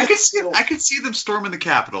 See, I could see them storming the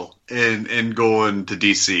Capitol and going to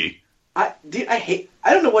DC. I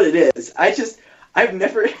don't know what it is. I've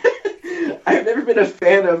never been a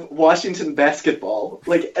fan of Washington basketball,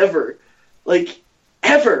 ever.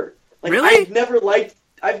 Ever. Really? I've never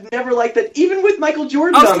liked that. Even with Michael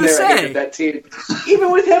Jordan on there, I hated that team. Even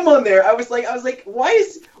with him on there, I was like,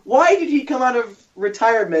 why did he come out of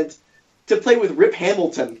retirement to play with Rip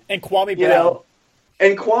Hamilton and Kwame Brown?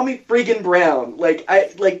 And Kwame friggin' Brown.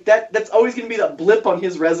 That's always going to be that blip on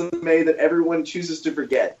his resume that everyone chooses to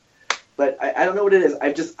forget. But I don't know what it is.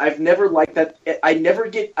 I've never liked that.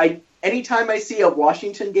 Anytime I see a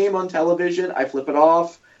Washington game on television, I flip it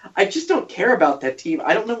off. I just don't care about that team.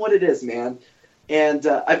 I don't know what it is, man. And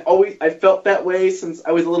I've felt that way since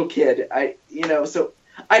I was a little kid. So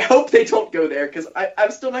I hope they don't go there because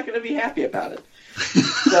I'm still not going to be happy about it.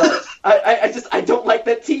 So I don't like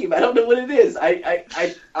that team. I don't know what it is. I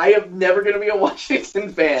am never going to be a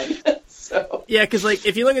Washington fan. So yeah, because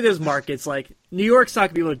if you look at those markets, New York's not going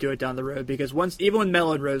to be able to do it down the road because even when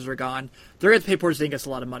Melo and Rose are gone, they're going to pay Porzingis a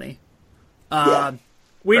lot of money.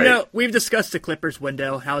 We've discussed the Clippers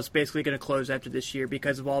window, how it's basically going to close after this year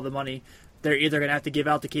because of all the money they're either going to have to give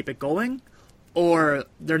out to keep it going, or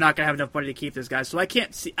they're not going to have enough money to keep this guy. So I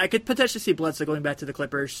could potentially see Bledsoe going back to the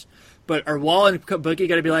Clippers, but are Wall and Boogie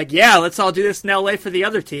going to be like, yeah, let's all do this in LA for the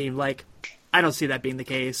other team? I don't see that being the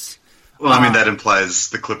case. Well, I mean, that implies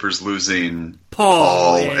the Clippers losing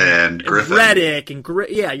Paul and Griffin. Redick and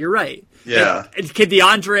yeah, you're right. Yeah. And can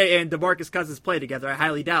DeAndre and DeMarcus Cousins play together? I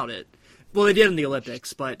highly doubt it. Well, they did in the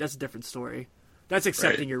Olympics, but that's a different story. That's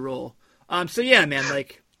accepting your role. So yeah, man,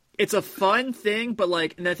 it's a fun thing, but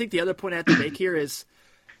and I think the other point I have to make here is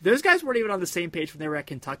those guys weren't even on the same page when they were at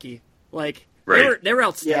Kentucky. They were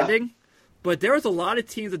outstanding, but there was a lot of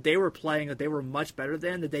teams that they were playing that they were much better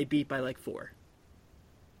than that they beat by 4.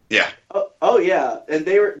 Yeah. Oh yeah, and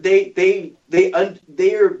they are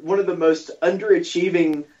one of the most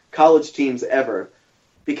underachieving college teams ever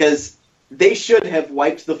because they should have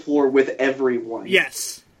wiped the floor with everyone.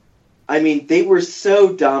 Yes. I mean, they were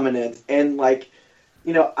so dominant, and I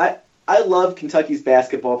love Kentucky's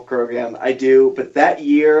basketball program. I do, but that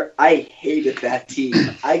year I hated that team.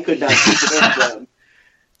 I could not stand them.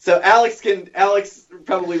 So Alex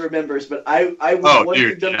probably remembers, but I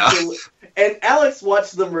wanted them to. And Alex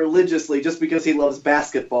watched them religiously just because he loves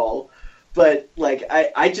basketball. But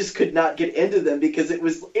I just could not get into them because it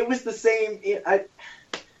was the same.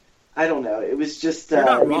 I don't know. It was just You're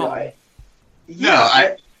not wrong.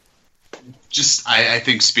 I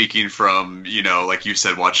think speaking from, like you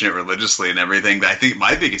said, watching it religiously and everything, I think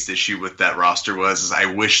my biggest issue with that roster is I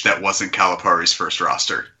wish that wasn't Calipari's first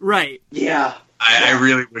roster. Right. Yeah. I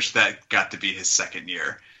really wish that got to be his second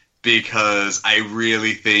year because I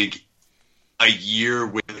really think a year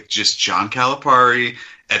with just John Calipari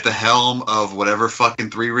at the helm of whatever fucking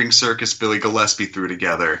 3-ring circus Billy Gillispie threw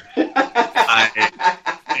together.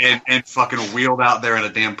 And fucking wheeled out there in a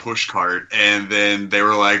damn push cart, and then they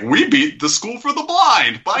were like, "We beat the School for the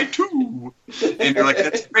Blind by 2," and you're like,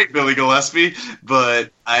 "That's great, Billy Gillispie." But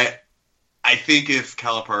I think if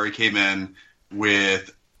Calipari came in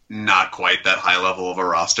with not quite that high level of a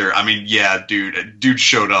roster, I mean, yeah, dude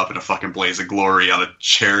showed up in a fucking blaze of glory on a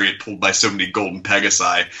chariot pulled by so many golden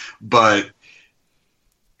Pegasi, but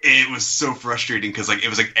it was so frustrating because it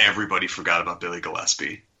was everybody forgot about Billy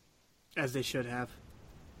Gillispie, as they should have.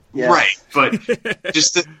 Yes. Right, but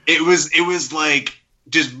it was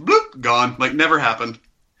just bloop, gone, never happened.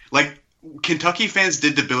 Kentucky fans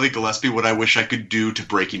did to Billy Gillispie what I wish I could do to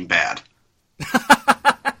Breaking Bad.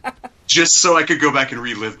 Just so I could go back and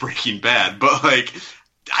relive Breaking Bad, but I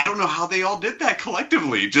don't know how they all did that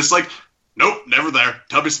collectively. Just nope, never there.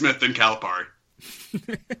 Tubby Smith and Calipari.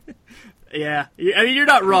 Yeah, I mean, you're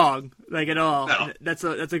not wrong, at all. No. That's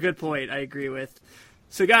a good point. I agree with.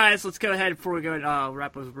 So, guys, let's go ahead before we go and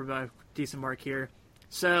wrap up with a decent mark here.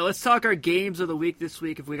 So, let's talk our games of the week this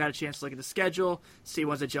week if we got a chance to look at the schedule, see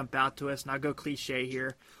ones that jump out to us, and I'll go cliche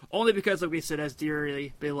here. Only because, like we said, as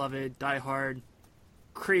dearly beloved, diehard,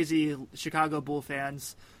 crazy Chicago Bull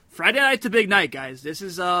fans, Friday night's a big night, guys. This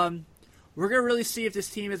is we're going to really see if this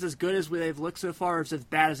team is as good as they've looked so far or as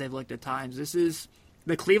bad as they've looked at times. This is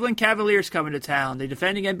the Cleveland Cavaliers coming to town. They're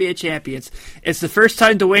defending NBA champions. It's the first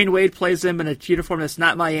time Dwayne Wade plays them in a uniform that's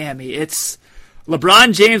not Miami. It's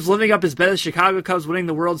LeBron James living up his best Chicago Cubs winning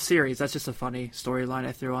the World Series. That's just a funny storyline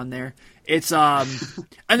I threw on there. It's on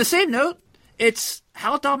the same note, it's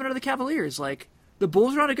how dominant are the Cavaliers? Like, the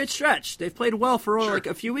Bulls are on a good stretch. They've played well for like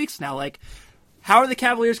a few weeks now. Like, how are the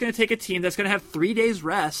Cavaliers going to take a team that's going to have 3 days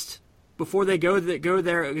rest before they go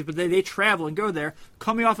there? But they travel and go there,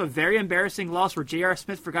 coming off a very embarrassing loss where J.R.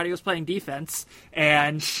 Smith forgot he was playing defense,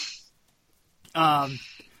 and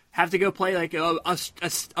have to go play like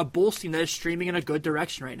a Bulls team that is streaming in a good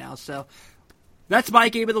direction right now. So that's my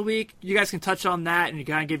game of the week. You guys can touch on that and you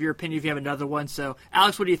kind of give your opinion if you have another one. So,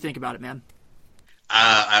 Alex, what do you think about it, man?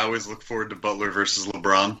 I always look forward to Butler versus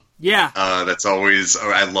LeBron. Yeah. That's always,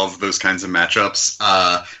 I love those kinds of matchups.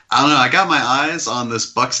 I don't know, I got my eyes on this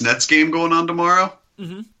Bucks-Nets game going on tomorrow.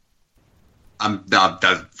 Mm-hmm.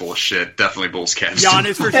 That's full of shit. Definitely Bulls Cavs.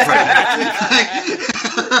 Giannis versus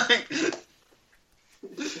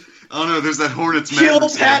I don't know, there's that Hornets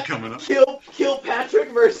Mavericks game coming up. Kill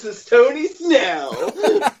Patrick versus Tony Snell.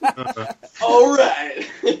 All right.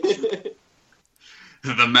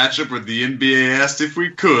 The matchup where the NBA asked if we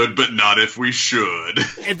could, but not if we should.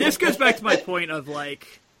 And this goes back to my point of,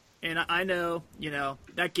 like, and I know,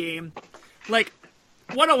 that game, like,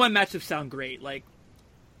 one-on-one matchups sound great. Like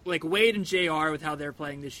Wade and JR with how they're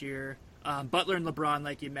playing this year, Butler and LeBron,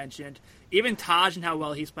 like you mentioned, even Taj and how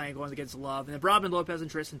well he's playing going against Love, and then Robin Lopez and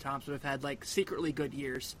Tristan Thompson have had, like, secretly good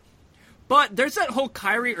years. But there's that whole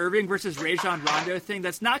Kyrie Irving versus Rajon Rondo thing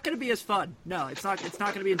that's not going to be as fun. No, it's not going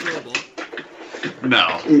to be enjoyable. No.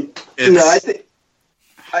 I think.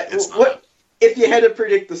 What if you had to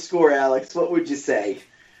predict the score, Alex? What would you say?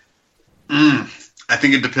 I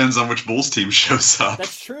think it depends on which Bulls team shows up.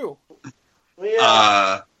 That's true.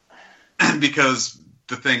 Yeah. Because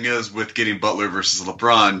the thing is, with getting Butler versus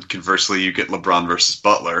LeBron, conversely, you get LeBron versus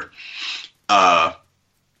Butler,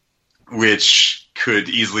 which could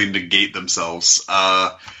easily negate themselves.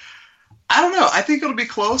 I don't know. I think it'll be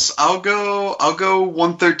close. I'll go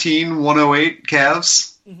 113-108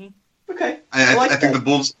 Cavs. Mm-hmm. Okay. I think the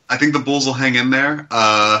Bulls. I think the Bulls will hang in there.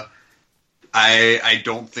 I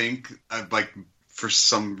don't think for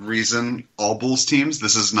some reason all Bulls teams.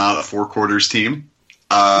 This is not a 4 quarters team.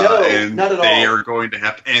 No, and not at all. They are going to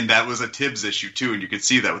have, and that was a Tibbs issue too, and you could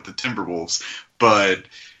see that with the Timberwolves. But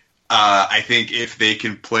I think if they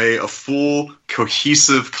can play a full,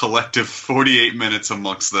 cohesive, collective 48 minutes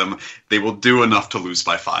amongst them, they will do enough to lose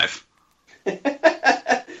by 5.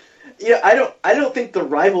 I don't think the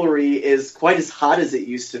rivalry is quite as hot as it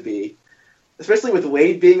used to be, especially with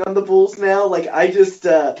Wade being on the Bulls now. Like, I just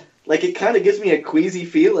it kind of gives me a queasy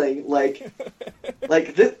feeling. Like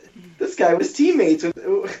this guy was teammates with.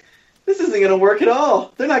 This isn't going to work at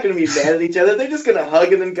all. They're not going to be mad at each other. They're just going to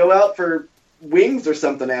hug and then go out for wings or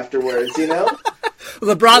something afterwards,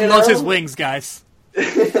 LeBron loves his wings, guys.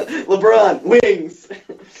 LeBron, wings.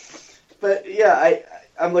 But yeah,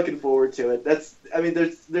 I'm looking forward to it. There's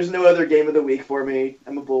no other game of the week for me.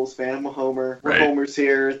 I'm a Bulls fan. I'm a homer. We're homers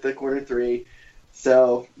here at the corner 3.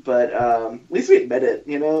 So, but at least we admit it,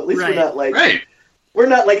 At least we're not like we're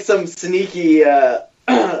not like some sneaky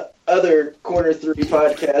other corner 3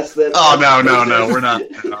 podcast that. Oh no, we're not.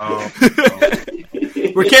 Oh.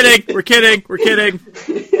 We're kidding.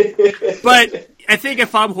 But I think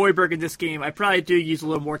if I'm Hoiberg in this game, I probably do use a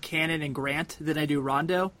little more Cannon and Grant than I do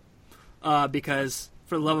Rondo, because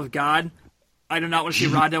for the love of God, I do not want to see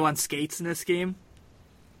Rondo on skates in this game.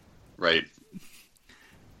 Right.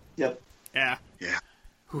 Yep. Yeah.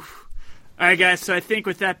 Oof. All right, guys. So I think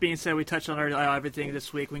with that being said, we touched on everything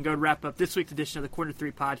this week. We can go and wrap up this week's edition of the Corner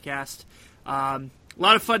 3 podcast. A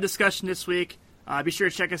lot of fun discussion this week. Be sure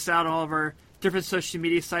to check us out on all of our different social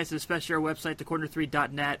media sites, especially our website,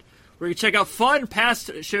 thecorner3.net, where you can check out fun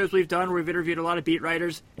past shows we've done where we've interviewed a lot of beat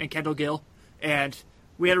writers and Kendall Gill. And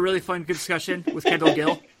we had a really fun discussion with Kendall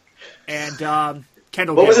Gill. And Kendall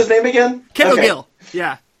Gill. What was his name again? Kendall Gill.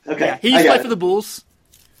 Yeah. Okay. Yeah. He used to play for the Bulls.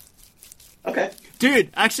 Okay.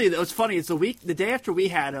 Dude, actually, it was funny. It's the day after we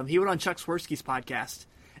had him, he went on Chuck Swirsky's podcast.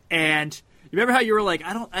 And you remember how you were like,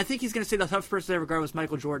 I think he's going to say the toughest person I ever guarded was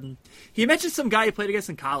Michael Jordan. He mentioned some guy he played against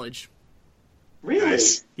in college. Really?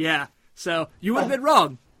 Nice. Yeah. So you would have been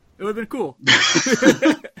wrong. It would have been cool.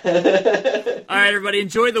 All right, everybody.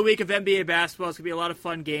 Enjoy the week of NBA basketball. It's going to be a lot of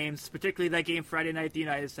fun games, particularly that game Friday night at the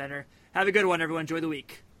United Center. Have a good one, everyone. Enjoy the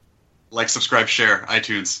week. Like, subscribe, share,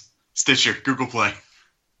 iTunes, Stitcher, Google Play.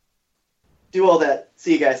 Do all that.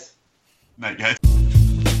 See you guys. Night, guys.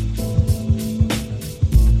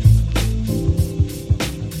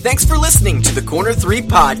 Thanks for listening to the Corner 3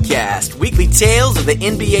 Podcast, weekly tales of the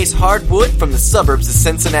NBA's hardwood from the suburbs of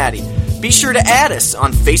Cincinnati. Be sure to add us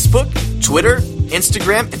on Facebook, Twitter,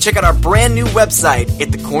 Instagram, and check out our brand new website at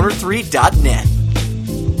thecorner3.net.